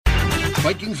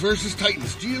Vikings versus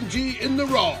Titans. GMG in the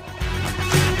Raw.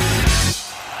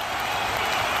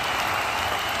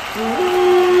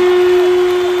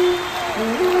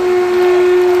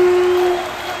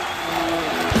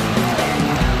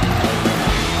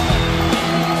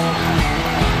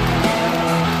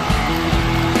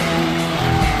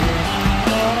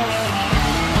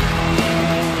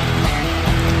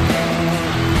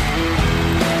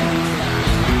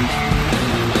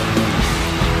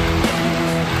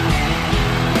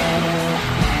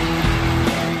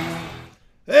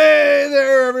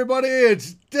 Everybody,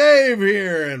 it's Dave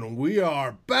here, and we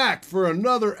are back for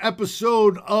another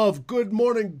episode of Good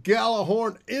Morning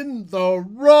Gallahorn in the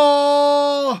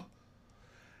Raw.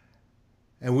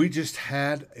 And we just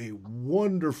had a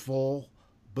wonderful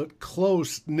but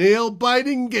close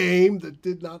nail-biting game that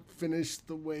did not finish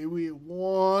the way we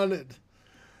wanted.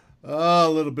 A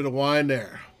little bit of wine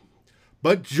there.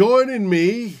 But joining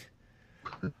me,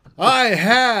 I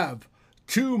have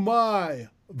to my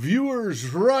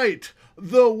viewers' right,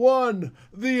 the one,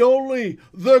 the only,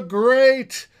 the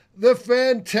great, the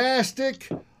fantastic,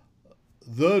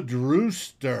 the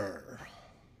Drewster.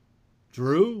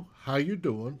 Drew, how you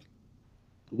doing?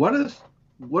 What is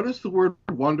the word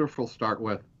wonderful start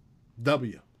with?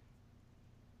 W.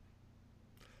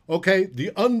 Okay,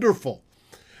 the underful.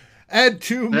 And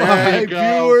to my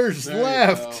viewers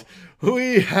left,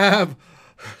 we have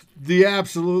the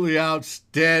absolutely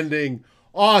outstanding,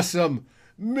 awesome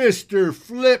Mr.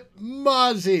 Flip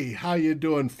Mozzie. How you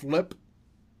doing, Flip?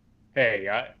 Hey,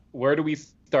 where do we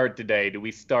start today? Do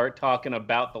we start talking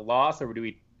about the loss, or do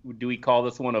we call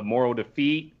this one a moral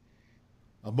defeat?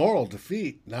 A moral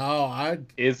defeat? No,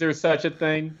 Is there such a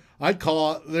thing? I'd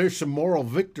call it, there's some moral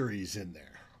victories in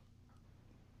there.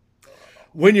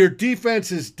 When your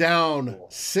defense is down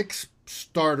 6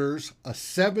 starters, a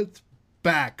 7th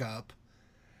backup,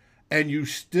 and you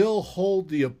still hold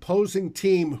the opposing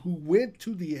team who went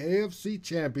to the AFC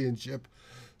Championship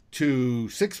to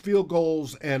 6 field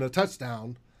goals and a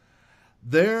touchdown,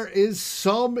 there is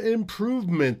some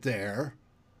improvement there,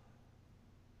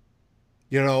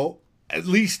 at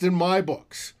least in my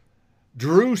books.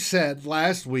 Drew said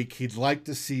last week he'd like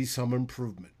to see some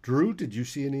improvement. Drew, did you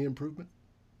see any improvement?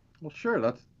 Well, sure.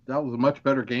 That was a much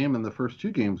better game than the first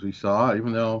 2 games we saw,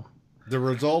 even though the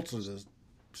results is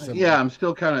similar. Yeah, I'm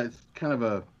still kind of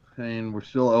a pain. We're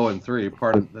still 0-3.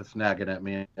 Part of that's nagging at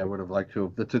me. I would have liked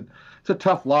to have. It's a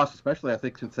tough loss, especially I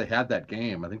think since they had that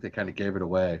game. I think they kind of gave it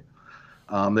away.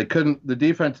 They couldn't. The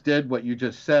defense did what you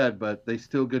just said, but they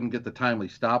still couldn't get the timely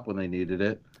stop when they needed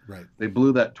it. Right. They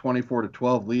blew that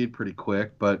 24-12 lead pretty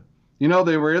quick, but they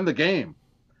were in the game.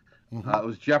 Mm-hmm. It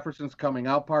was Jefferson's coming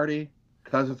out party.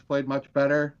 Cousins played much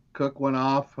better. Cook went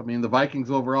off. I mean, the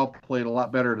Vikings overall played a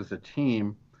lot better as a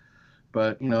team.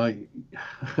 But,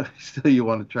 still you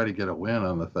want to try to get a win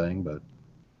on the thing. But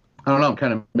I don't know. I'm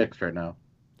kind of mixed right now.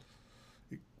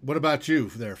 What about you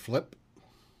there, Flip?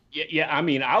 Yeah. I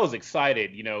mean, I was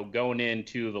excited, going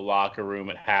into the locker room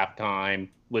at halftime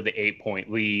with the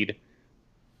 8-point lead,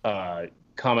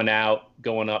 coming out,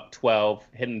 going up 12,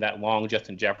 hitting that long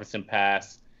Justin Jefferson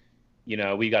pass.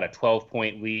 We got a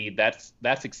 12-point lead.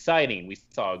 That's exciting. We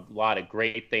saw a lot of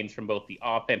great things from both the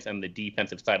offense and the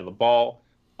defensive side of the ball.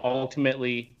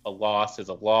 Ultimately, a loss is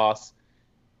a loss.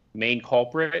 Main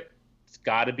culprit, it's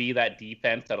got to be that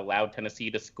defense that allowed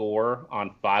Tennessee to score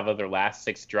on 5 of their last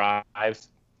 6 drives.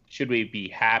 Should we be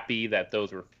happy that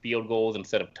those were field goals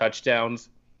instead of touchdowns?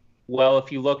 Well,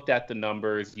 if you looked at the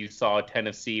numbers, you saw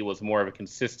Tennessee was more of a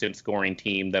consistent scoring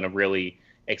team than a really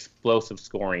explosive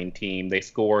scoring team. They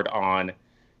scored on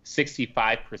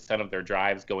 65% of their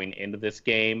drives going into this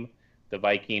game. The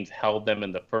Vikings held them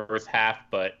in the first half,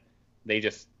 but they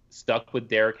just stuck with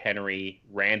Derrick Henry,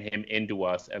 ran him into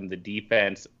us, and the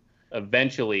defense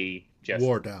eventually just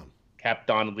wore down, kept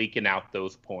on leaking out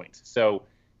those points. So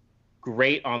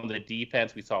great on the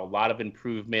defense. We saw a lot of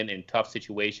improvement in tough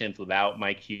situations without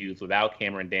Mike Hughes, without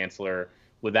Cameron Dantzler,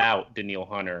 without Daniil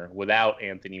Hunter, without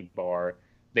Anthony Barr.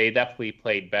 They definitely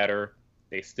played better.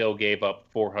 They still gave up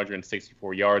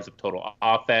 464 yards of total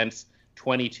offense,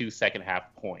 22 second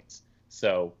half points.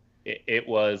 So it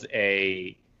was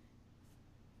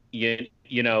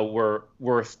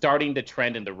we're starting to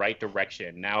trend in the right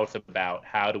direction. Now it's about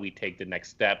how do we take the next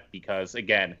step, because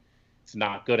again, it's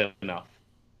not good enough.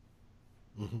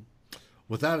 Mm-hmm.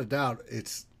 Without a doubt,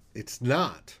 it's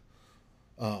not.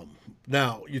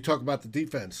 Now you talk about the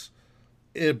defense.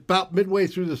 About midway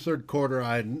through the third quarter,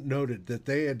 I noted that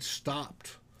they had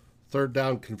stopped third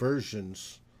down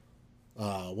conversions.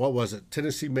 What was it?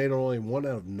 Tennessee made only 1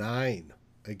 out of 9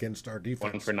 against our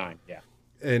defense. 1 for 9, yeah.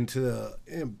 And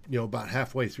about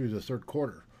halfway through the third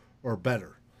quarter or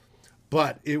better.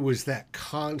 but it was that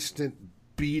constant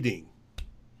beating,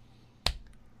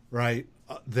 right?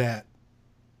 That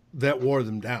wore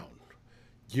them down.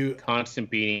 Constant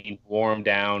beating wore them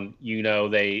down.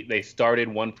 They started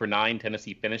 1 for 9.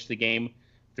 Tennessee finished the game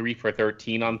 3 for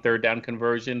 13 on third down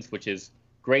conversions, which is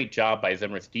great job by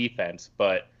Zimmer's defense.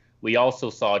 But we also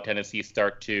saw Tennessee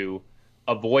start to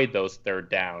avoid those third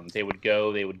downs. They would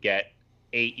get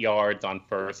 8 yards on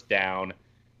first down,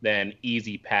 then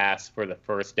easy pass for the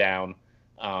first down.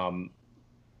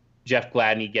 Jeff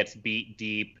Gladney gets beat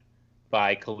deep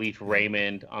by Khalif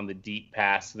Raymond on the deep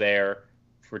pass there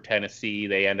for Tennessee.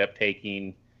 They end up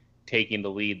taking the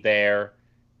lead there.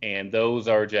 And those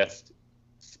are just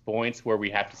points where we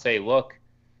have to say, look,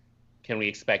 can we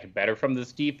expect better from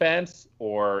this defense?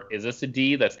 Or is this a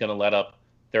D that's going to let up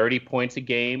 30 points a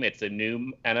game? It's a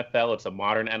new NFL. It's a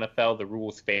modern NFL. The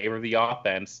rules favor the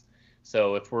offense.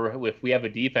 So if we have a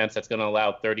defense that's going to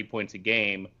allow 30 points a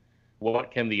game,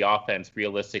 what can the offense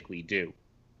realistically do?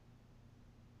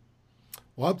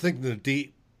 Well, I'm thinking the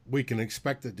D, we can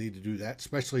expect the D to do that,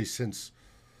 especially since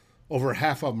over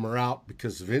half of them are out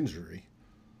because of injury.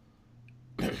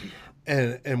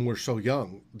 And we're so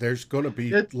young. There's going to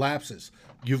be lapses.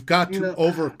 You've got to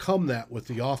overcome that with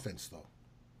the offense, though.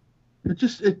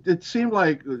 It seemed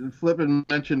like Flippin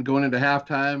mentioned going into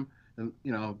halftime, and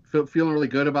feeling really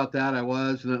good about that. I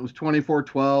was, and it was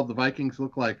 24-12. The Vikings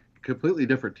looked like a completely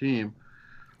different team.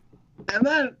 And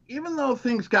then, even though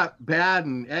things got bad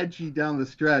and edgy down the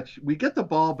stretch, we get the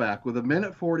ball back with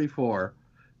 1:44.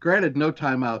 Granted, no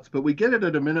timeouts, but we get it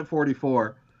at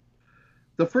 1:44.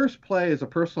 The first play is a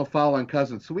personal foul on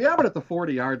Cousins. So we have it at the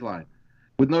 40-yard line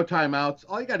with no timeouts.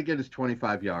 All you got to get is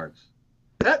 25 yards.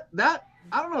 That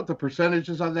I don't know what the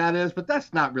percentages on that is, but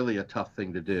that's not really a tough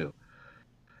thing to do.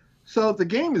 So the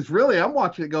game is really, I'm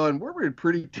watching it going, we're in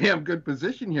pretty damn good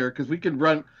position here because we can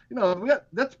run,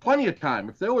 that's plenty of time.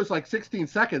 If there was like 16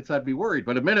 seconds, I'd be worried.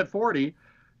 But 1:40,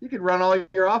 you could run all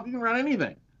year off. You can run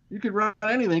anything. You could run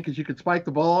anything because you could spike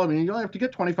the ball. I mean, you only have to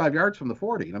get 25 yards from the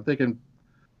 40. And I'm thinking,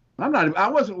 I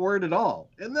wasn't worried at all.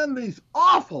 And then these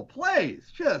awful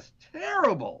plays, just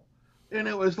terrible. And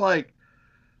it was like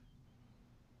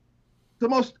the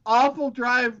most awful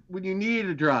drive when you need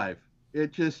a drive.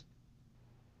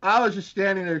 I was just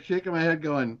standing there shaking my head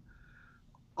going,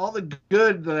 all the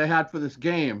good that I had for this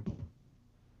game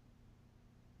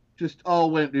just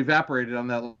all evaporated on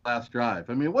that last drive.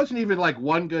 I mean, it wasn't even like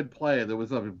one good play. There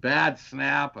was a bad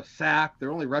snap, a sack.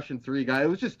 They're only rushing 3 guys. It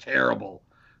was just terrible.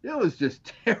 It was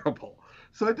just terrible.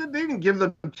 So it didn't even give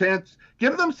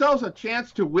themselves a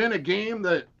chance to win a game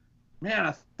that, man,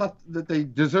 I thought that they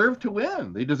deserved to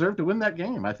win. They deserved to win that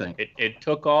game, I think. It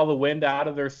took all the wind out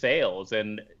of their sails.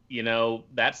 And,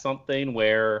 that's something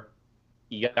where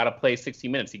you got to play 60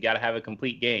 minutes. You got to have a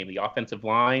complete game. The offensive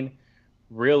line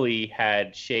really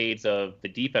had shades of the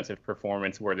defensive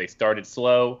performance where they started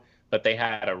slow, but they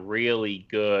had a really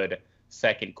good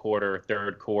second quarter,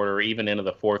 third quarter, even into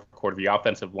the fourth quarter. The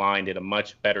offensive line did a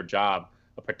much better job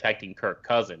of protecting Kirk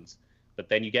Cousins. But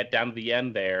then you get down to the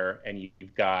end there, and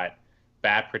you've got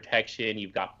bad protection.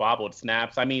 You've got bobbled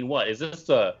snaps. I mean, what is this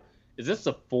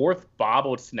the fourth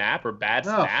bobbled snap or bad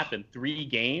snap in 3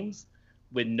 games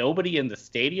with nobody in the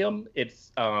stadium?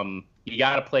 It's you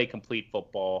got to play complete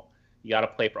football. You got to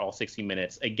play for all 60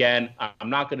 minutes. Again, I'm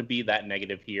not going to be that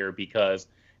negative here because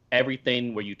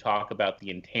everything where you talk about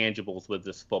the intangibles with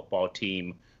this football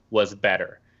team was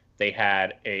better. They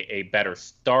had a better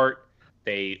start.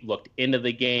 They looked into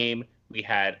the game. We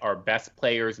had our best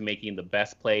players making the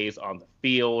best plays on the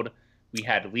field. We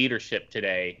had leadership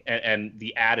today, and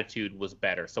the attitude was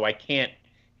better. So I can't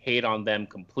hate on them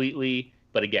completely.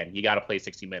 But again, you got to play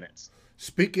 60 minutes.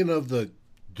 Speaking of the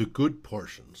good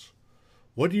portions,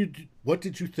 what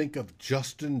did you think of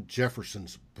Justin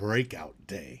Jefferson's breakout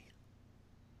day?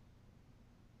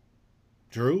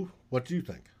 Drew, what do you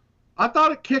think? I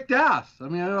thought it kicked ass. I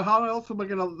mean, I don't know how else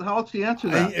do you answer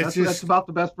that? That's about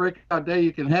the best breakout day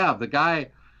you can have. The guy,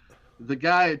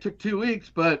 it took 2 weeks,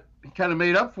 but he kind of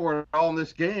made up for it all in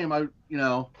this game.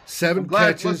 7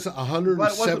 catches,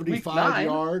 175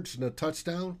 yards, and a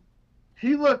touchdown.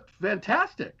 He looked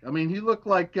fantastic. I mean, he looked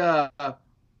like.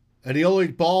 And the only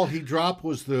ball he dropped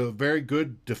was the very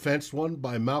good defense one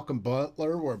by Malcolm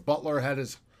Butler, where Butler had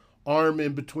his arm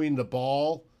in between the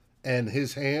ball and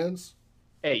his hands.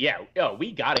 Hey, yeah. Oh,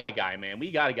 we got a guy, man.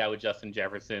 We got a guy with Justin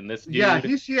Jefferson. This dude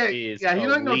he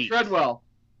ain't no Treadwell.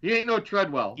 He ain't no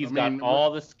Treadwell. He's got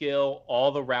all the skill,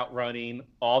 all the route running,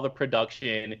 all the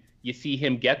production. You see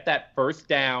him get that first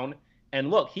down.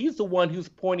 And look, he's the one who's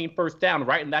pointing first down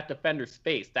right in that defender's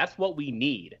face. That's what we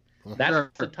need. That's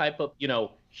the type of,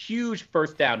 huge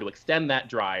first down to extend that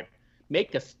drive.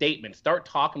 make a statement, start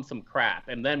talking some crap.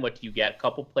 And then what do you get? A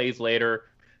couple plays later,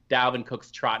 Dalvin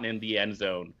Cook's trotting in the end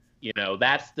zone. You know,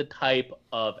 that's the type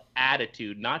of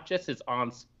attitude, not just his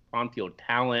on-field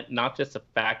talent, not just the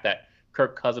fact that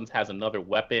Kirk Cousins has another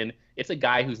weapon. It's a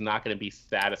guy who's not going to be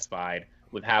satisfied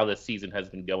with how this season has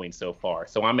been going so far.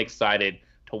 So I'm excited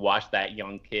to watch that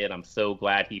young kid. I'm so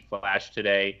glad he flashed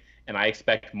today, and I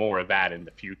expect more of that in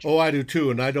the future. Oh, I do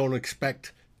too, and I don't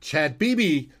expect Chad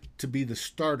Beebe to be the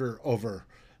starter over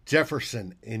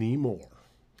Jefferson anymore.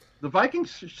 The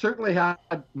Vikings certainly had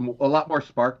a lot more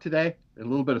spark today, a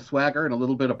little bit of swagger and a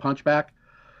little bit of punchback.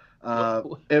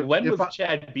 When was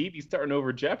Chad Beebe starting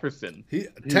over Jefferson? He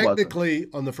technically,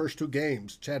 on the first two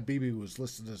games, Chad Beebe was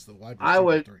listed as the wide receiver. I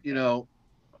would,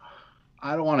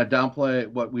 I don't want to downplay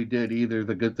what we did either,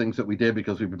 the good things that we did,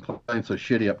 because we've been playing so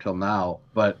shitty up till now.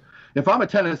 But if I'm a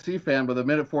Tennessee fan with a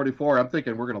minute 44, I'm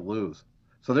thinking we're going to lose.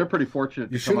 So they're pretty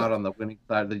fortunate to come out on the winning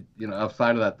side of the,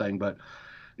 outside of that thing. But,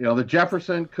 the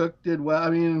Jefferson, Cook did well. I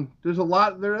mean, there is a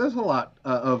lot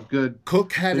of good.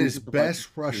 Cook had his best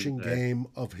rushing game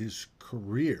of his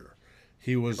career.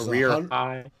 He was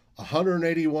high.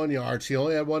 181 yards. He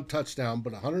only had one touchdown,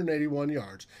 but 181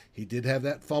 yards. He did have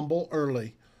that fumble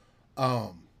early.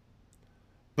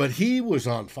 But he was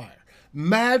on fire.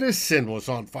 Madison was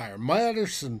on fire.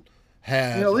 Madison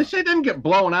had... at least they didn't get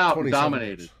blown out and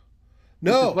dominated. Years.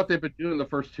 No. Which is what they've been doing the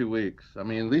first 2 weeks. I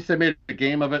mean, at least they made a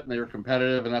game of it and they were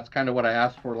competitive, and that's kind of what I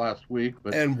asked for last week.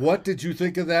 But... And what did you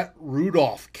think of that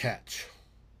Rudolph catch?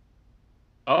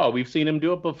 Oh, we've seen him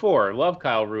do it before. Love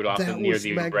Kyle Rudolph near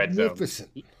the red zone.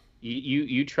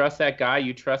 You trust that guy.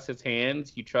 You trust his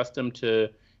hands. You trust him to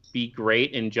be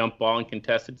great in jump ball and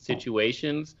contested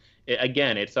situations.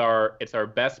 It's our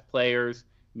best players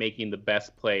making the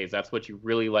best plays. That's what you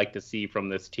really like to see from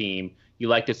this team. You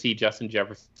like to see Justin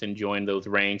Jefferson join those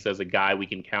ranks as a guy we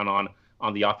can count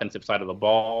on the offensive side of the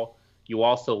ball. You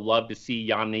also love to see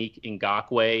Yannick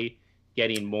Ngakoue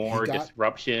getting more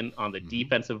disruption on the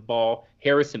defensive ball.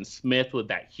 Harrison Smith with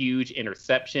that huge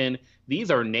interception.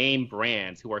 These are name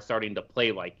brands who are starting to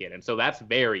play like it. And so that's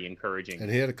very encouraging.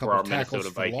 And he had a couple of tackles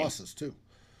for losses, too.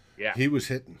 Yeah. He was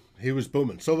hitting. He was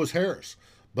booming. So was Harris.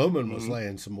 Bowman was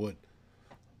laying some wood.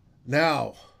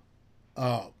 Now,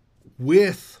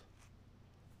 with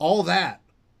all that,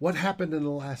 what happened in the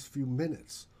last few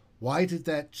minutes? Why did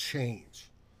that change?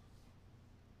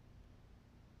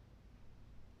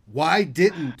 Why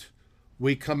didn't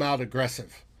we come out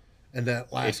aggressive in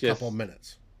that last couple of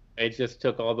minutes? It just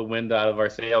took all the wind out of our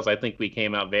sails. I think we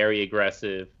came out very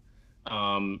aggressive.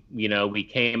 We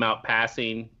came out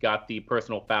passing, got the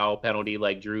personal foul penalty,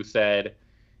 like Drew said,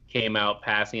 came out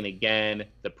passing again.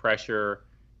 The pressure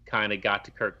kind of got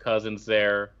to Kirk Cousins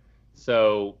there.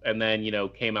 So, and then,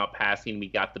 came out passing. We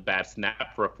got the bad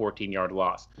snap for a 14-yard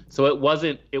loss. So it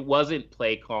wasn't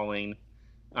play calling.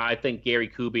 I think Gary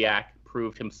Kubiak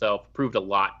proved a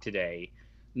lot today,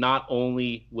 not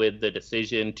only with the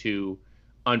decision to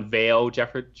unveil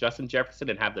Justin Jefferson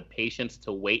and have the patience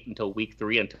to wait until week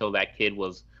 3 until that kid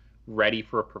was ready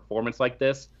for a performance like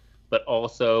this, but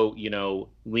also,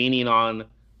 leaning on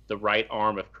the right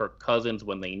arm of Kirk Cousins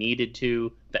when they needed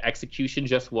to. The execution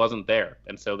just wasn't there.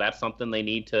 And so that's something they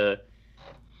need to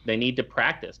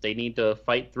practice. They need to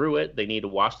fight through it. They need to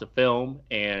watch the film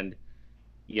and,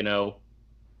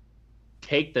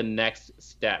 take the next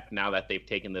step now that they've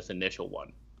taken this initial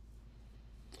one.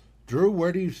 Drew,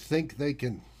 where do you think they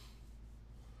can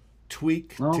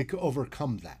tweak to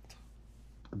overcome that?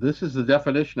 This is the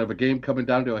definition of a game coming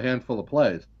down to a handful of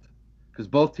plays, because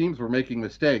both teams were making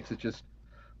mistakes. It's just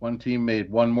one team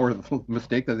made one more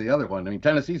mistake than the other one. I mean,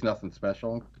 Tennessee's nothing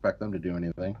special. I don't expect them to do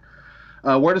anything.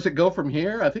 Where does it go from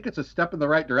here? I think it's a step in the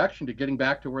right direction to getting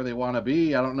back to where they want to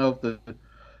be. I don't know if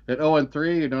at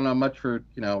 0-3, you don't have much for,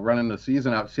 running the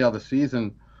season out, see how the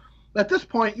season. At this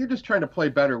point, you're just trying to play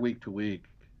better week to week.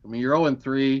 I mean, you're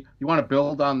 0-3. You want to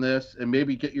build on this and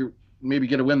maybe get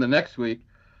a win the next week,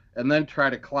 and then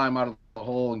try to climb out of the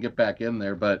hole and get back in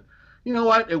there. But you know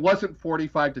what? It wasn't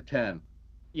 45-10.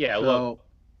 Yeah. So,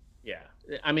 yeah.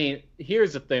 I mean,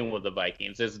 here's the thing with the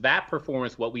Vikings is that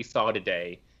performance, what we saw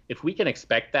today. If we can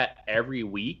expect that every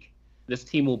week, this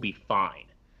team will be fine.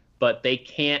 But they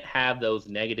can't have those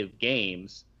negative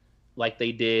games like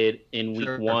they did in week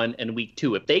 1 and week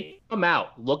 2. If they come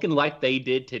out looking like they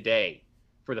did today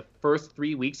for the first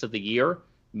 3 weeks of the year,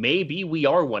 maybe we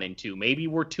are 1-2. Maybe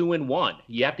we're 2-1.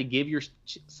 You have to give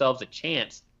yourselves a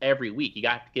chance every week. You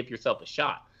got to give yourself a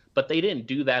shot. But they didn't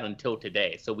do that until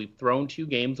today. So we've thrown 2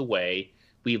 games away.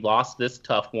 We lost this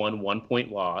tough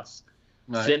 1-point loss.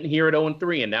 Right. Sitting here at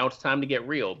 0-3, and now it's time to get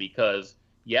real because –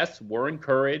 yes, we're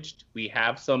encouraged. We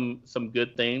have some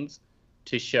good things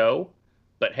to show,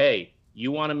 But hey,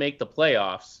 you want to make the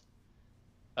playoffs,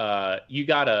 you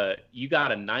got a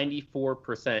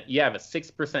 94%. You have a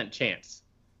 6% chance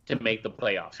to make the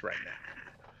playoffs right now.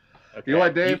 Okay? You know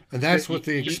what, Dave? And that's with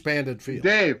the expanded field.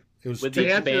 Dave, it was with two,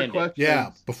 the answer your expanded. question.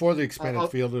 Yeah, before the expanded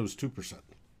field, it was 2%.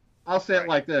 I'll say it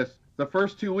like this: the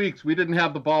first 2 weeks, we didn't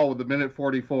have the ball with a minute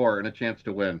 44 and a chance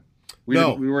to win. We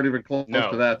weren't even close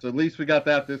to that. So at least we got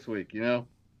that this week, you know.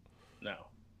 No.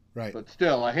 Right. But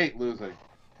still, I hate losing.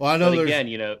 Well, I know. But again,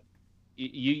 you know,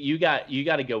 you got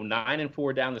to go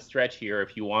 9-4 down the stretch here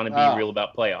if you want to be real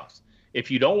about playoffs. If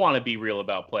you don't want to be real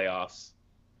about playoffs,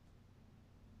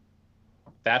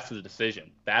 that's the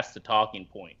decision. That's the talking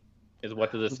point. Is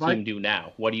what does this team do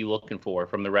now? What are you looking for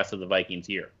from the rest of the Vikings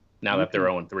here now that they're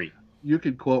 0-3? You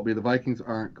could quote me. The Vikings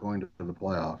aren't going to the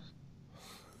playoffs.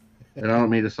 And I don't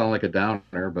mean to sound like a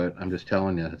downer, but I'm just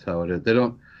telling you that's how it is. They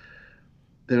don't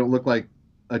look like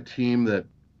a team that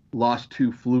lost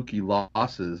 2 fluky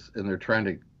losses, and they're trying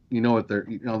to,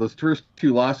 those first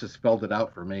 2 losses spelled it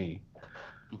out for me.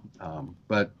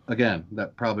 But again,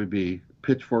 that probably be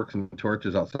pitchforks and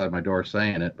torches outside my door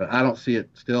saying it, but I don't see it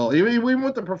still. Even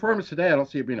with the performance today, I don't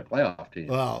see it being a playoff team.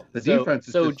 Well, the defense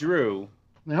is just, Drew,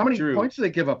 how many points do they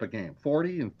give up a game?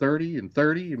 40 and 30 and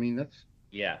 30? I mean, that's...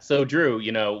 Yeah. So, Drew,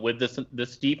 with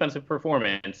this defensive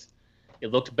performance,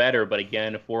 it looked better, but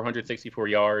again, 464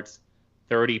 yards,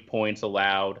 30 points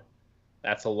allowed.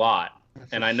 That's a lot.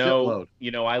 And I know,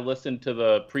 I listened to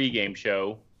the pregame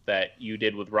show that you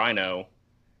did with Rhino.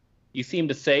 You seem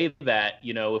to say that,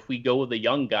 if we go with the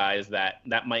young guys, that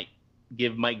might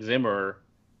give Mike Zimmer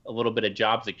a little bit of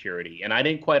job security. And I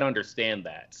didn't quite understand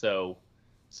that. So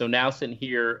now sitting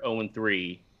here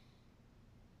 0-3,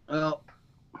 well,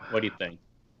 what do you think?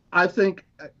 I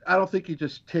don't think you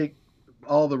just take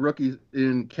all the rookies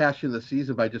in cash in the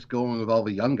season by just going with all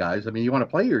the young guys. I mean, you want to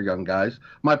play your young guys.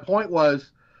 My point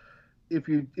was, if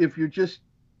you just,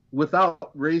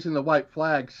 without raising the white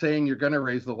flag, saying you're going to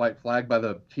raise the white flag by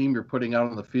the team you're putting out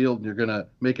on the field, and you're going to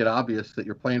make it obvious that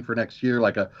you're playing for next year,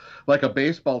 like a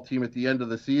baseball team at the end of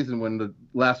the season, when the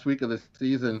last week of the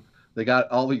season they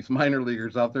got all these minor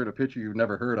leaguers out there, to pitcher you've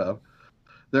never heard of.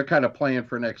 They're kind of playing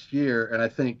for next year, and I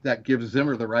think that gives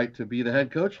Zimmer the right to be the head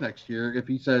coach next year. If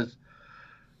he says,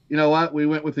 you know what, we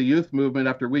went with the youth movement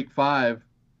after week 5,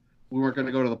 we weren't going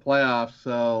to go to the playoffs,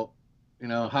 so,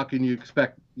 how can you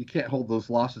expect, you can't hold those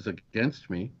losses against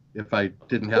me if I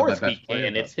didn't have that best player.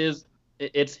 And it's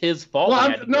his fault. Well,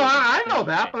 I know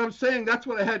that, but I'm saying that's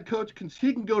what a head coach can.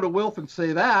 He can go to Wilf and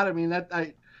say that. I mean,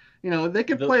 they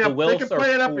can play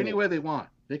it up any way they want.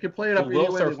 They can play it up any way they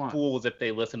want. The Wilfs are fools if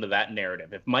they listen to that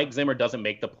narrative. If Mike Zimmer doesn't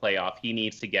make the playoff, he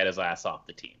needs to get his ass off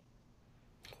the team.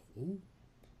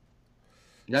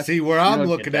 See where I'm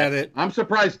looking at it. I'm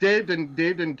surprised Dave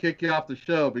didn't kick you off the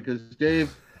show, because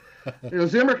Dave,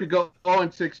 Zimmer could go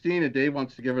 0-16 and Dave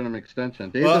wants to give him an extension.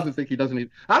 Dave doesn't think he doesn't need.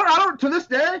 I don't. To this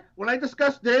day, when I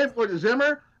discuss Dave with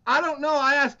Zimmer, I don't know.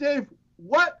 I asked Dave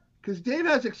what, because Dave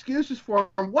has excuses for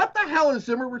him. What the hell is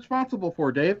Zimmer responsible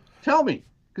for, Dave? Tell me.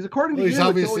 Because according to he's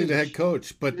obviously the head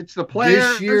coach, but it's the players.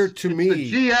 This year to me,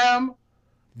 the GM.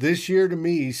 This year to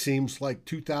me seems like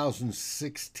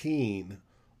 2016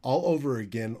 all over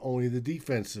again, only the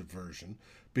defensive version,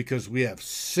 because we have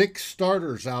 6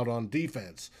 starters out on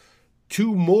defense.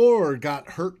 2 more got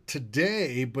hurt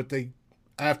today, but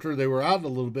after they were out a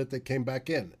little bit, they came back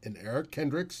in Eric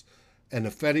Kendricks and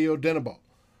Ifeadi Odenigbo,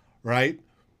 right?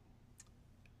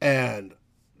 And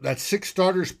that's 6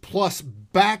 starters plus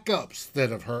backups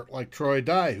that have hurt, like Troy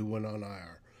Dye, who went on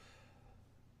IR.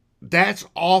 That's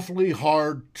awfully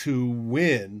hard to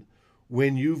win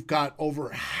when you've got over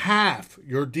half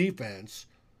your defense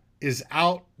is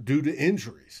out due to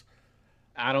injuries.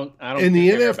 I don't. In the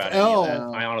NFL,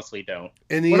 NFL, I honestly don't.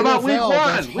 In the what about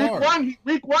NFL,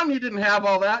 week one, he didn't have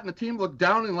all that, and the team looked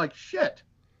down and like shit.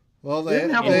 Well, they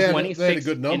had a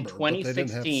good number. In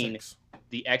 2016,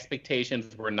 the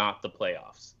expectations were not the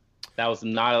playoffs. That was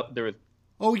not there was.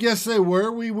 Oh yes, they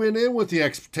were. We went in with the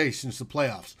expectations the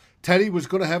playoffs. Teddy was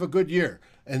going to have a good year,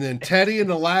 and then Teddy in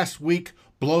the last week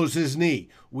blows his knee.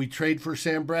 We trade for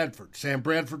Sam Bradford. Sam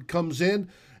Bradford comes in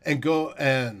and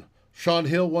Sean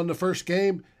Hill won the first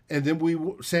game, and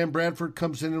then Sam Bradford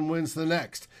comes in and wins the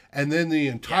next. And then the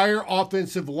entire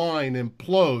offensive line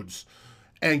implodes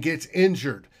and gets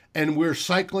injured, and we're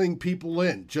cycling people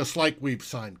in, just like we've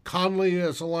signed Conley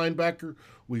as a linebacker,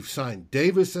 we've signed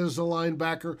Davis as a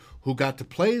linebacker, who got to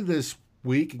play this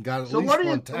week and got at least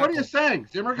one tackle. What are you saying?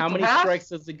 Zimmer How many strikes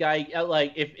does the guy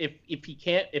like?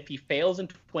 If he fails in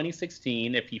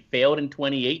 2016, if he failed in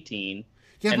 2018,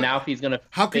 and now if he's going to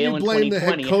how can you blame the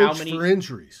head coach for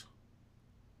injuries?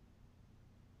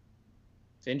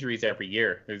 It's injuries every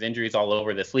year. There's injuries all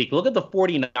over this league. Look at the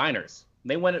 49ers.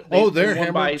 They won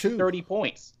they're by too. 30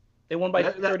 points. They won by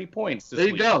 30 points this week.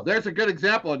 There you go. week. There's a good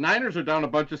example. The Niners are down a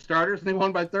bunch of starters, and they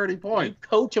won by 30 points. You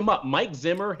coach them up. Mike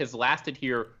Zimmer has lasted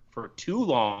here for too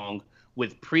long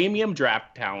with premium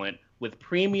draft talent, with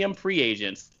premium free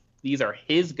agents. These are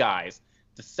his guys.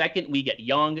 The second we get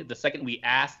young, the second we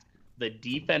ask the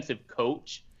defensive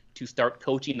coach to start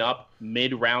coaching up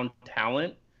mid-round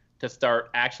talent, to start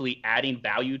actually adding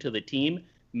value to the team,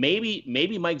 maybe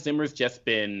Mike Zimmer's just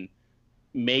been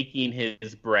making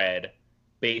his bread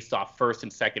based off first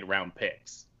and second round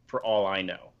picks, for all I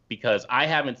know, because I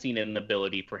haven't seen an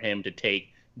ability for him to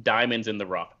take diamonds in the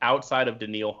rough. Outside of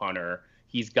Daniil Hunter,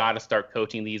 he's got to start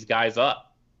coaching these guys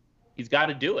up. He's got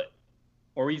to do it,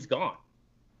 or he's gone.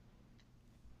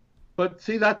 But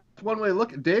see, that's one way to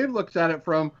look at it. Dave looks at it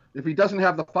from, if he doesn't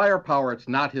have the firepower, it's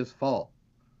not his fault.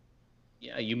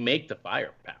 Yeah, you make the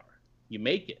firepower. You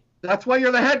make it. That's why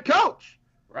you're the head coach.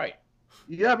 Right.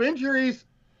 You have injuries.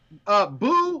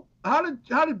 Boo. How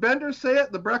did Bender say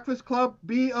it? The Breakfast Club?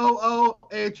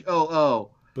 BOOHOO.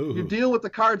 You deal with the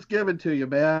cards given to you,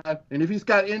 man. And if he's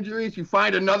got injuries, you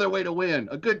find another way to win.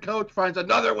 A good coach finds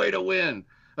another way to win.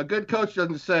 A good coach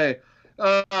doesn't say,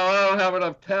 "Oh, I don't have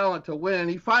enough talent to win."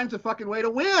 He finds a fucking way to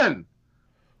win.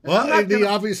 Well, he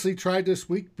obviously tried this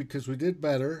week because we did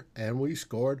better and we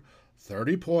scored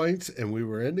 30 points and we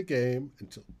were in the game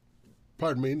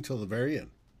until the very end.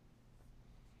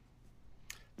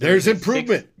 There's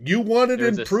improvement. You wanted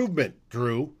improvement,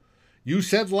 Drew. You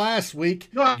said last week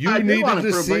you needed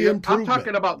to see improvement. I'm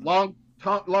talking about long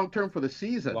term for the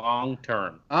season. Long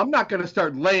term. I'm not going to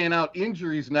start laying out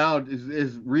injuries now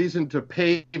as reason to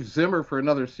pay Zimmer for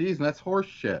another season. That's horse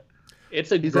shit.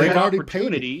 It's a great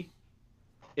opportunity.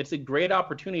 It's a great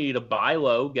opportunity to buy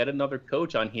low, get another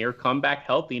coach on here, come back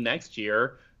healthy next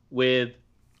year with,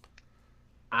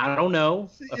 I don't know,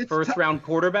 a first-round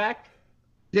quarterback.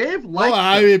 Dave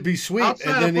likes it'd be sweet,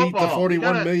 and then eat the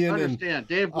 $41 million. Understand,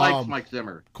 Dave likes Mike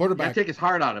Zimmer. Quarterback. You take his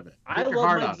heart out of it. I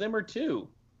love Mike Zimmer too.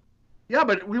 Yeah,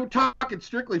 but we were talking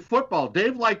strictly football.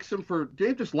 Dave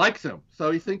just likes him.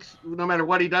 So he thinks no matter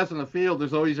what he does in the field,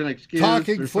 there's always an excuse.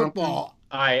 Talking football.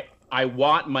 I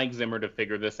want Mike Zimmer to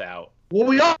figure this out. Well,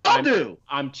 we all do.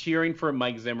 I'm cheering for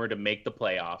Mike Zimmer to make the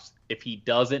playoffs. If he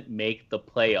doesn't make the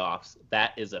playoffs,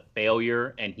 that is a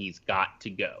failure, and he's got to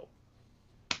go.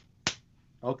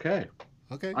 Okay.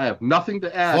 I have nothing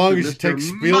to add. As long as you take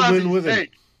Spielman with him.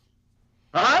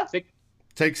 Huh?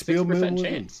 Take Spielman with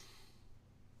him.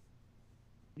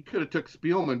 You could have took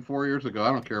Spielman 4 years ago.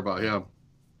 I don't care about him.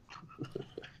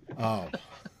 Oh.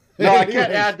 No, I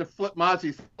can't add to Flip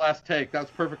Mozzie's last take. That was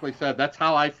perfectly said. That's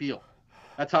how I feel.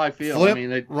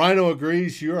 Flip, Rhino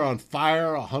agrees. You're on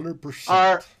fire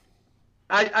 100%.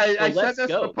 I said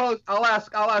this in a post. I'll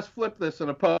ask Flip this in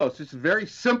a post. It's a very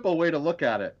simple way to look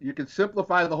at it. You can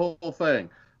simplify the whole thing.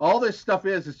 All this stuff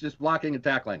is just blocking and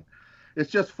tackling. It's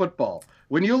just football.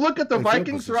 When you look at the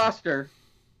Vikings roster,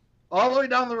 all the way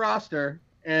down the roster,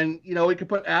 and we can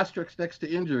put asterisks next to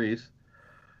injuries.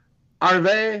 Are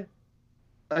they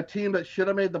a team that should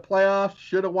have made the playoffs?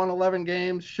 Should have won 11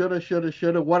 games?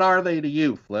 Shoulda. What are they to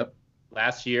you, Flip?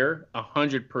 Last year,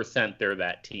 100% they're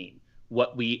that team.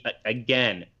 What we,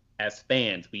 again, as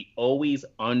fans, we always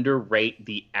underrate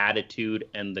the attitude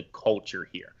and the culture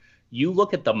here. You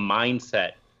look at the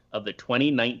mindset of the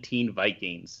 2019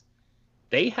 Vikings.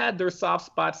 They had their soft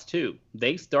spots too.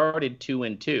 They started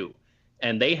 2-2,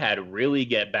 and they had really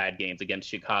bad games against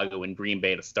Chicago and Green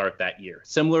Bay to start that year,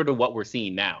 similar to what we're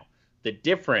seeing now. The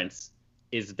difference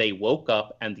is they woke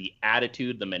up and the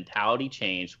attitude, the mentality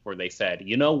changed, where they said,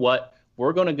 you know what,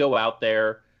 we're going to go out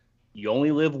there. You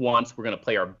only live once. We're going to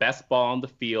play our best ball on the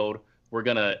field. We're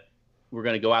going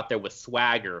to go out there with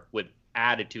swagger, with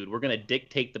attitude. We're going to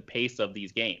dictate the pace of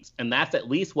these games. And that's at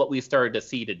least what we started to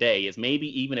see today, is maybe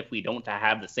even if we don't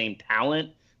have the same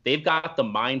talent, they've got the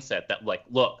mindset that, like,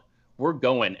 look, we're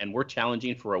going and we're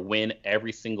challenging for a win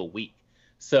every single week.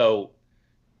 So,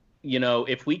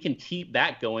 if we can keep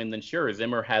that going, then sure,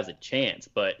 Zimmer has a chance,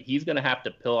 but he's going to have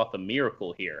to pull off a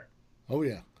miracle here. Oh,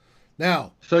 yeah.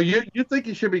 Now, so you think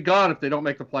he should be gone if they don't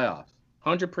make the playoffs?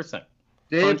 100%.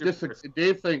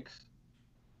 Dave thinks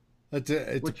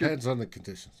it depends on the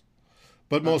conditions,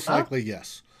 but most likely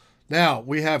yes. Now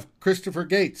we have Christopher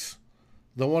Gates,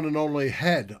 the one and only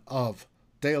head of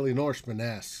Daily Norseman,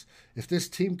 asks, if this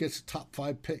team gets a top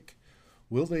 5 pick,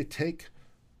 will they take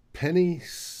Penny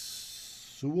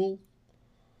Sewell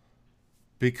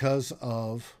because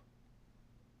of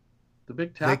the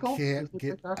big tackle? They can't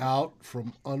get out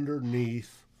from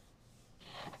underneath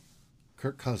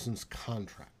Kirk Cousins'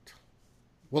 contract.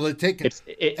 Will they take it?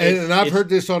 And I've heard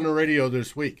this on the radio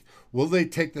this week. Will they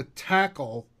take the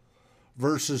tackle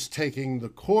versus taking the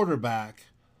quarterback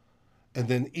and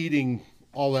then eating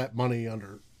all that money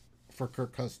for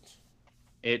Kirk Cousins?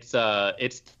 It's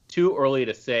too early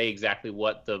to say exactly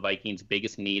what the Vikings'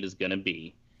 biggest need is going to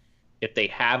be. If they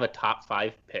have a top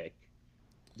 5 pick,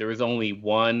 there is only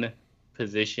one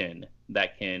position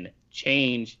that can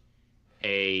change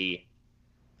a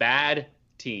bad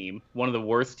team, one of the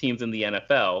worst teams in the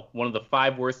NFL, one of the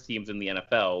 5 worst teams in the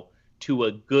NFL, to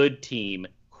a good team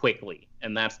quickly,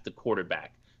 and that's the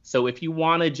quarterback. So if you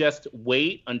want to just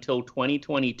wait until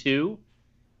 2022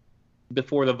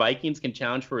 before the Vikings can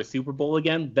challenge for a Super Bowl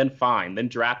again, then fine. Then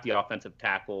draft the offensive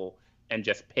tackle and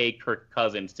just pay Kirk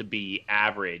Cousins to be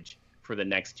average for the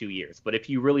next 2 years. But if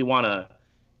you really want to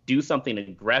do something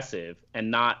aggressive and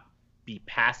not be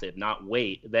passive, not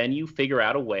wait, then you figure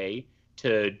out a way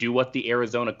to do what the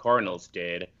Arizona Cardinals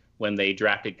did when they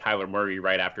drafted Kyler Murray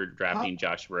right after drafting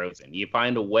Josh Rosen. You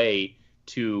find a way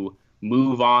to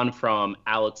move on from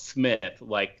Alex Smith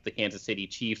like the Kansas City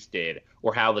Chiefs did,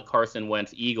 or how the Carson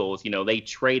Wentz Eagles, they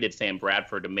traded Sam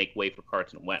Bradford to make way for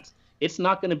Carson Wentz. It's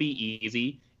not going to be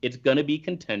easy. It's going to be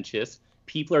contentious.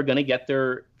 People are going to get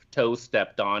their toes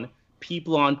stepped on.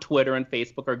 People on Twitter and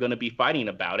Facebook are going to be fighting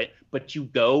about it, but you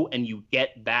go and you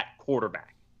get that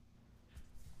quarterback.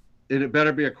 And it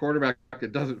better be a quarterback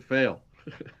that doesn't fail.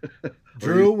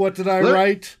 Drew, what did I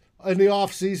write in the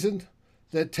offseason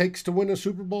that takes to win a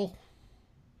Super Bowl?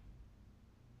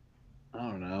 I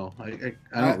don't know. I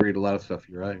don't read a lot of stuff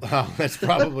you write. Oh, that's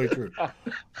probably true.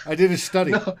 I did a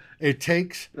study. No. It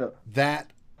takes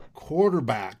that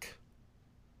quarterback.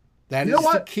 That is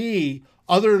the key.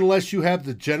 Unless you have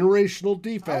the generational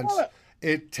defense,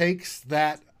 it takes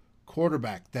that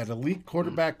quarterback, that elite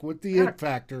quarterback with the it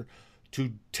factor,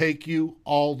 to take you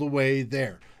all the way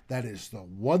there. That is the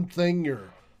one thing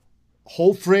your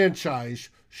whole franchise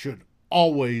should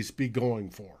always be going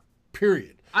for.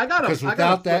 Period. Because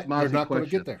without that, you're not going to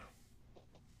get there.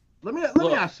 Let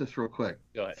me ask this real quick.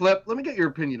 Go ahead. Flip, let me get your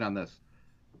opinion on this.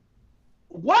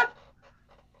 What?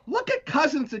 Look at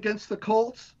Cousins against the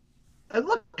Colts, and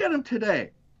look at him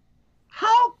today.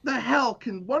 How the hell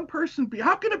can one person be?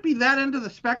 How can it be that end of the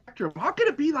spectrum? How can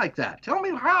it be like that? Tell me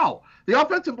how. The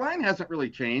offensive line hasn't really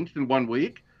changed in 1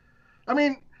 week. I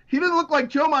mean, he didn't look like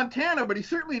Joe Montana, but he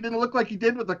certainly didn't look like he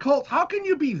did with the Colts. How can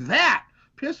you be that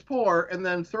piss poor and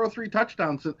then throw 3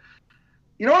 touchdowns?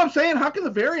 You know what I'm saying? How can the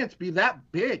variance be that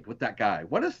big with that guy?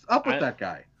 What is up with that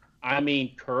guy? I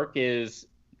mean, Kirk is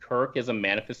a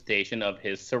manifestation of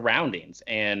his surroundings.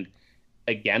 And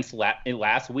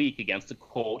last week against the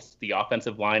Colts, the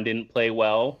offensive line didn't play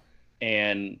well,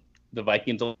 and the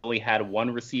Vikings only had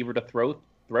one receiver to throw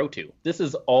to. This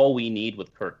is all we need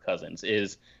with Kirk Cousins.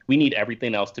 Is we need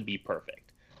everything else to be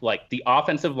perfect. Like, the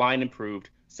offensive line improved,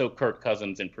 so Kirk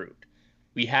Cousins improved.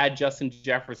 We had Justin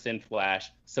Jefferson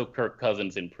flash, so Kirk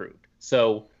Cousins improved.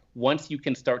 So once you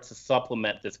can start to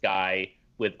supplement this guy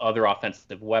with other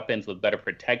offensive weapons, with better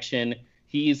protection,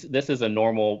 this is a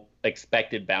normal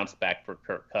expected bounce back for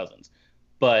Kirk Cousins.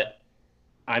 But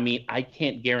I mean, I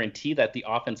can't guarantee that the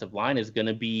offensive line is going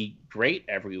to be great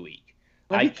every week.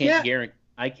 I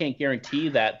can't guarantee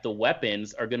that the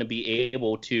weapons are going to be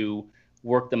able to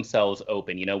work themselves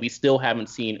open. We still haven't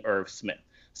seen Irv Smith.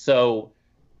 So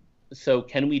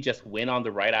can we just win on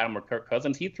the right item or Kirk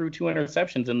Cousins? He threw 2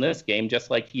 interceptions in this game, just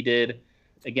like he did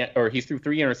again, or he threw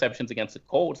 3 interceptions against the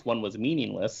Colts. One was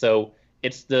meaningless. So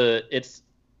it's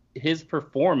his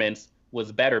performance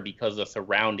was better because the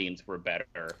surroundings were better.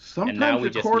 Sometimes and now we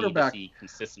just need to see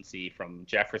consistency from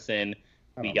Jefferson.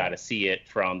 We got to see it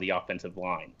from the offensive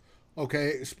line.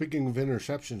 Okay, speaking of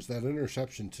interceptions, that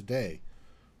interception today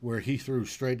where he threw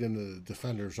straight into the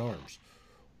defender's arms,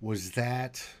 was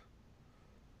that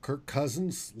Kirk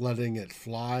Cousins letting it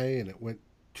fly and it went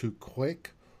too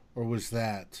quick? Or was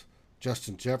that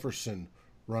Justin Jefferson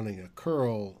running a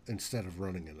curl instead of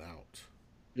running it out?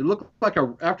 It looked like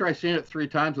after I seen it 3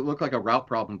 times, it looked like a route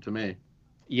problem to me.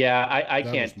 Yeah,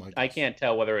 I can't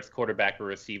tell whether it's quarterback or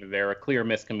receiver there. A clear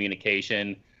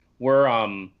miscommunication.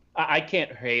 I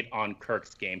can't hate on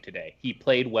Kirk's game today. He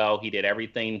played well. He did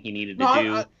everything he needed to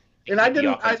do.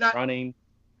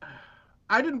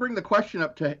 I didn't bring the question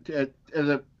up to as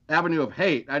an avenue of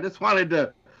hate. I just wanted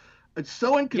to. It's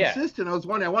so inconsistent.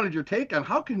 Yeah. I wanted your take on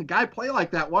how can a guy play like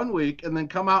that 1 week and then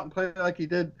come out and play like he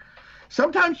did.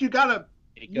 Sometimes you gotta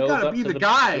be the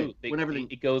guy when everything.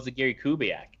 It goes to Gary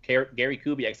Kubiak. Gary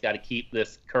Kubiak's got to keep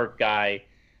this Kirk guy.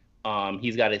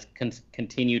 He's got to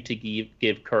continue to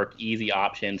give Kirk easy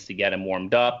options to get him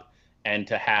warmed up and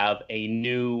to have a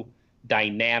new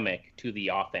dynamic to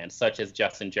the offense, such as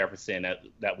Justin Jefferson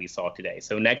that we saw today.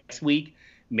 So next week,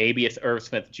 maybe it's Irv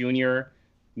Smith Jr.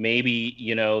 Maybe,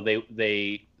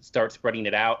 they start spreading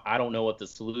it out. I don't know what the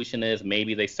solution is.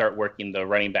 Maybe they start working the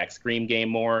running back screen game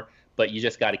more, but you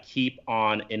just got to keep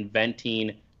on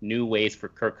inventing new ways for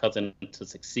Kirk Cousins to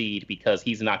succeed, because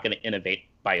he's not going to innovate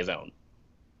by his own.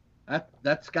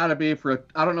 That's got to be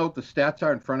I don't know what the stats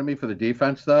are in front of me for the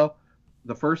defense, though.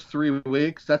 The first 3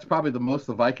 weeks, that's probably the most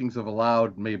the Vikings have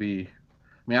allowed, maybe. I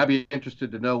mean, I'd be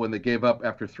interested to know when they gave up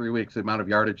after 3 weeks the amount of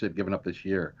yardage they've given up this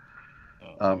year.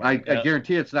 I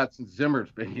guarantee it's not since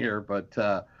Zimmer's been here,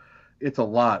 but it's a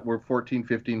lot. We're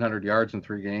 1,500 yards in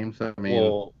 3 games. I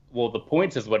mean, well, the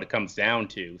points is what it comes down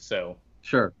to. So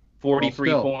sure,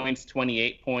 43 points,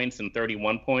 28 points, and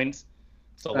 31 points.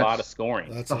 It's a lot of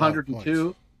scoring. That's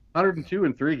 102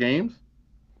 in 3 games.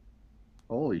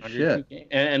 Holy shit!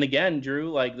 And again,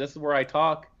 Drew, like, this is where I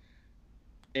talk.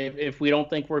 If we don't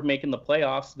think we're making the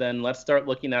playoffs, then let's start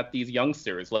looking at these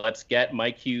youngsters. Let's get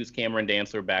Mike Hughes, Cameron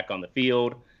Dantzler back on the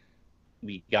field.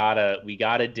 We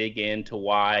gotta dig into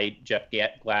why Jeff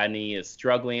Gladney is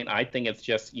struggling. I think it's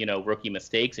just rookie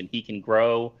mistakes, and he can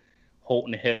grow.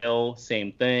 Holton Hill,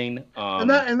 same thing.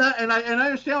 And I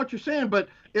understand what you're saying, but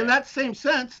in that same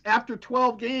sense, after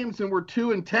 12 games and we're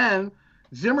 2-10.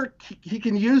 Zimmer, he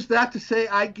can use that to say,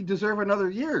 I deserve another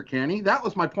year, can he? That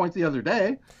was my point the other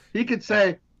day. He could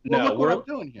say, look what I'm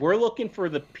doing here. We're looking for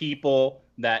the players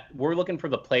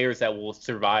that will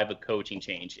survive a coaching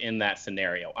change in that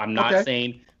scenario. I'm not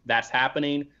saying that's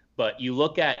happening, but you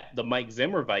look at the Mike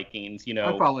Zimmer Vikings,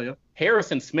 I follow you.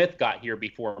 Harrison Smith got here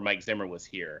before Mike Zimmer was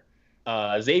here.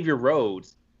 Xavier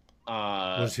Rhodes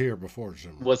was here before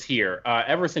Zimmer. Was here.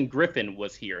 Everson Griffin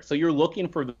was here. So you're looking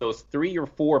for those 3 or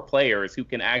 4 players who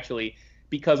can actually,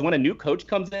 because when a new coach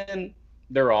comes in,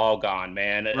 they're all gone,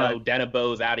 man. Right.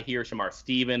 Denebo's out of here. Shamar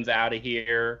Stevens out of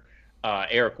here.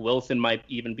 Eric Wilson might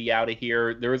even be out of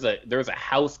here. There's a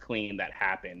house clean that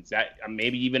happens. That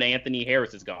maybe even Anthony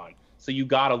Harris is gone. So you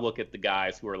got to look at the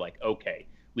guys who are like, okay,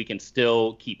 we can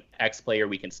still keep X player.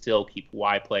 We can still keep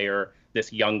Y player.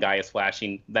 This young guy is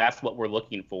flashing. That's what we're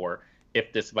looking for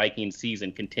if this Viking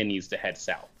season continues to head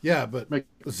south. Yeah, but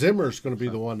Zimmer's going to be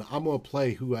the one. I'm going to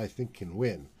play who I think can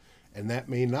win, and that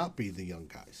may not be the young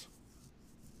guys.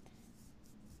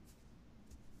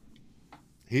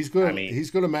 He's going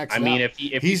to max it out.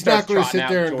 If he's not going to sit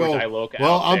there and go,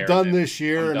 well, I'm done this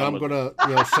year, and I'm going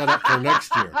to set up for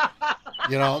next year.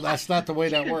 That's not the way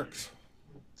that works.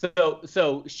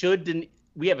 So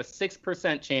we have a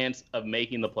 6% chance of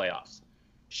making the playoffs.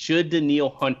 Should Danielle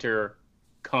Hunter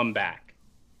come back?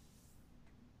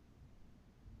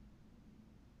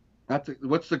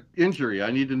 What's the injury?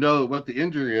 I need to know what the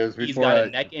injury is before. He's got a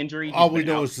neck injury. All we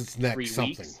know is it's neck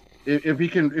something. If he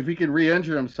can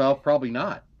re-injure himself, probably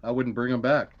not. I wouldn't bring him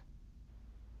back.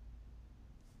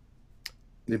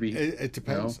 It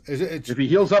depends. If he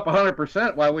heals up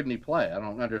 100%, why wouldn't he play? I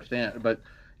don't understand. But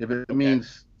if it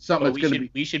means something that's going to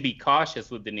be, we should be cautious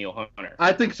with Danielle Hunter.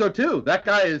 I think so too. That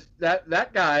guy is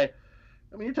that guy.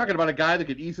 I mean, you're talking about a guy that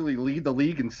could easily lead the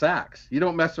league in sacks. You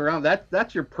don't mess around.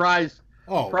 That's your prize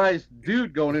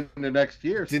dude going into next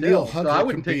year. Danielle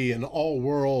Hunter could be an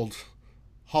all-world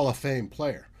Hall of Fame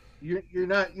player. You're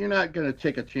not going to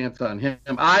take a chance on him.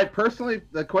 I personally,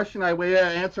 the question I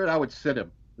answered, I would sit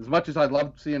him as much as I'd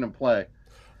love seeing him play.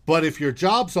 But if your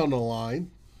job's on the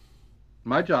line,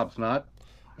 my job's not.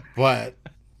 But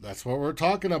that's what we're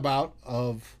talking about.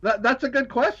 That's a good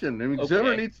question. I mean,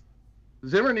 okay.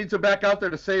 Zimmer needs him back out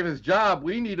there to save his job.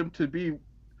 We need him to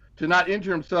not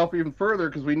injure himself even further,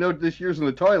 because we know this year's in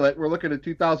the toilet. We're looking at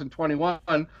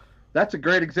 2021. That's a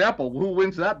great example. Who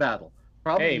wins that battle?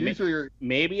 Probably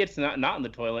maybe it's not in the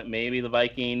toilet. Maybe the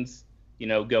Vikings, go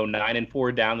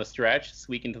 9-4 down the stretch,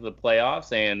 squeak into the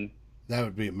playoffs, and that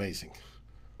would be amazing.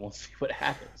 We'll see what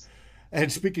happens.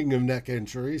 And speaking of neck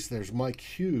injuries, there's Mike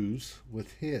Hughes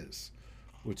with his,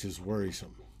 which is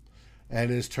worrisome,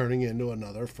 and is turning into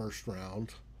another first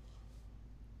round,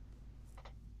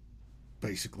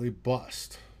 basically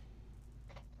bust.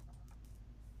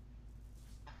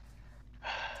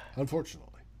 Unfortunately.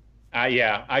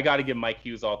 I got to give Mike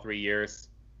Hughes all 3 years.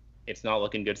 It's not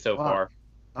looking good so far.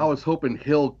 I was hoping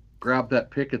Hill grabbed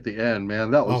that pick at the end, man.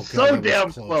 That was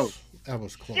damn close. That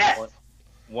was close. Yes!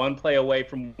 One play away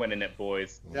from winning it,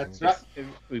 boys. That's right.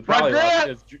 We probably lost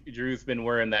because Drew's been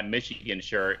wearing that Michigan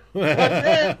shirt. Bud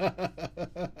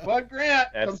Grant.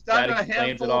 That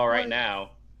explains it all right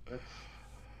now.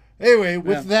 Anyway,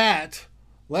 with that,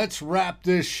 let's wrap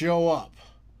this show up.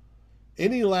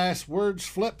 Any last words,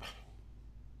 Flip?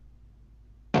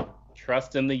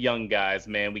 Trust in the young guys,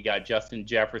 man. We got Justin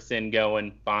Jefferson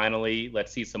going finally.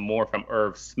 Let's see some more from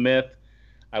Irv Smith.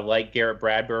 I like Garrett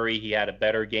Bradbury. He had a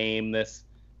better game this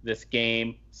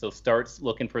game. So starts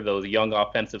looking for those young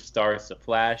offensive stars to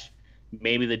flash.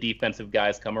 Maybe the defensive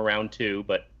guys come around too,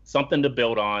 but something to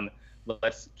build on.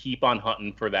 Let's keep on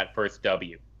hunting for that first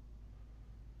W.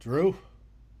 Drew?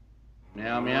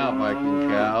 Meow, meow, Viking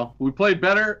cow. We played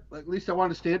better. At least I wanted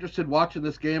to stay interested watching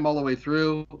this game all the way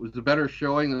through. It was a better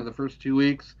showing than the first 2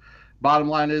 weeks. Bottom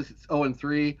line is it's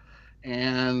 0-3,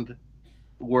 and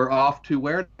we're off to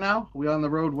where now? We on the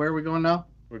road? Where are we going now?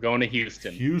 We're going to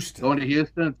Houston. Going to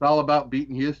Houston. It's all about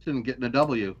beating Houston and getting a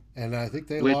W. And I think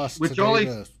they lost today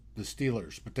to the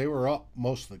Steelers, but they were up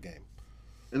most of the game.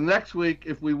 And next week,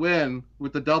 if we win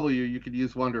with the W, you could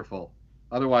use wonderful.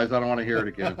 Otherwise, I don't want to hear it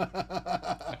again.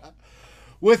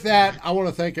 With that, I want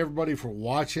to thank everybody for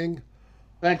watching.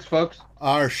 Thanks, folks.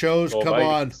 Our shows come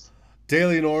on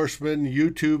Daily Norseman,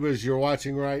 YouTube as you're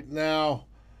watching right now,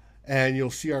 and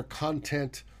you'll see our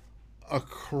content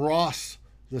across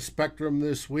the spectrum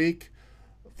this week.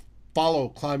 Follow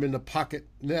Climb in the Pocket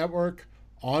Network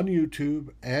on YouTube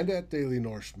and at Daily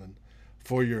Norseman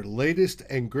for your latest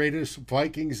and greatest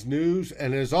Vikings news.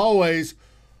 And as always,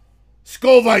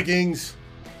 Skol Vikings!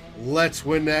 Let's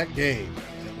win that game.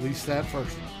 At least that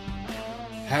first one.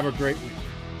 Have a great week.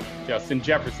 Justin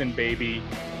Jefferson, baby.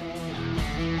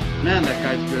 Man, that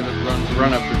guy's good at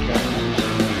run up the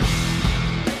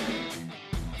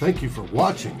Thank you for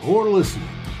watching or listening.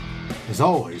 As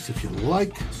always, if you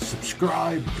like,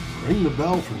 subscribe, and ring the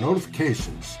bell for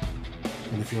notifications.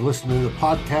 And if you're listening to the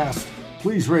podcast,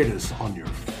 please rate us on your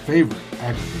favorite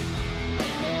aggregator.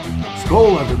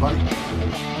 Skol, everybody.